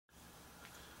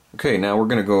Okay, now we're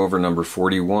going to go over number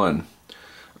 41.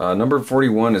 Number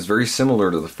 41 is very similar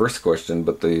to the first question,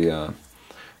 but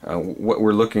what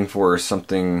we're looking for is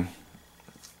something.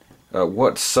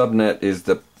 What subnet is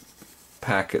the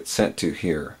packet sent to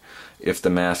here? If the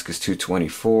mask is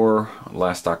 224,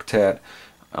 last octet,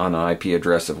 on an IP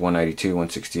address of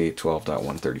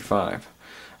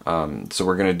 192.168.12.135. So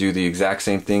we're going to do the exact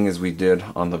same thing as we did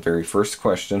on the very first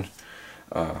question.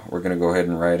 We're going to go ahead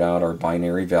and write out our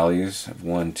binary values of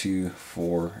 1, 2,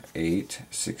 4, 8,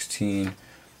 16,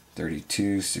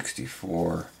 32,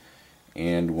 64,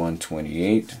 and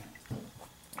 128.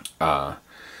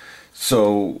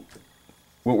 So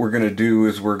what we're going to do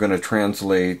is we're going to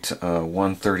translate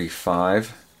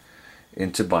 135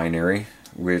 into binary,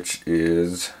 which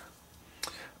is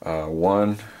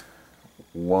 1,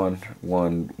 1,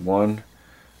 1, 1.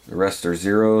 The rest are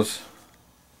zeros.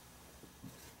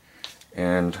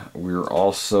 And we're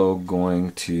also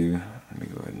going to, let me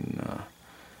go ahead and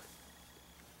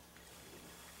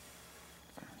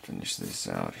finish this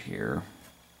out here.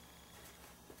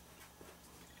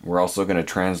 We're also going to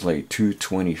translate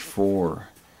 224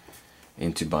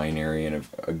 into binary, and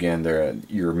again,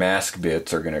 your mask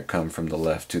bits are going to come from the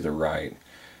left to the right.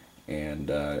 And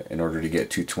in order to get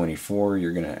 224,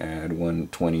 you're going to add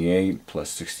 128 plus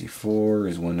 64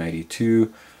 is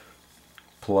 192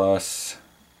 plus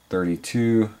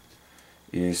 32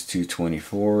 is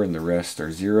 224, and the rest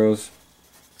are zeros.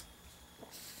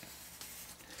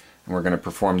 And we're going to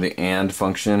perform the AND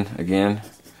function again,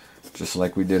 just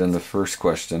like we did in the first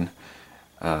question.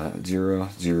 0,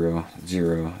 0, 0,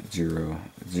 0,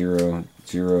 0,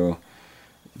 0,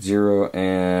 0,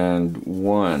 and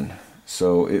 1.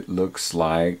 So it looks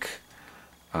like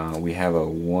we have a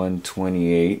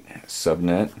 128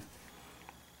 subnet.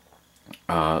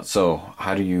 So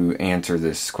how do you answer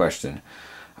this question?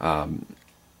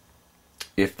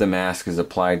 If the mask is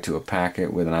applied to a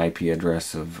packet with an IP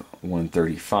address of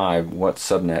 135, what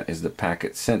subnet is the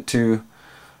packet sent to?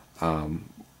 The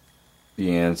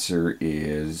answer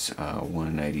is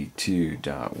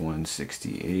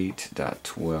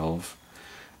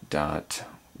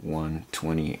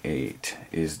 192.168.12.128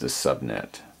 is the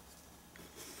subnet.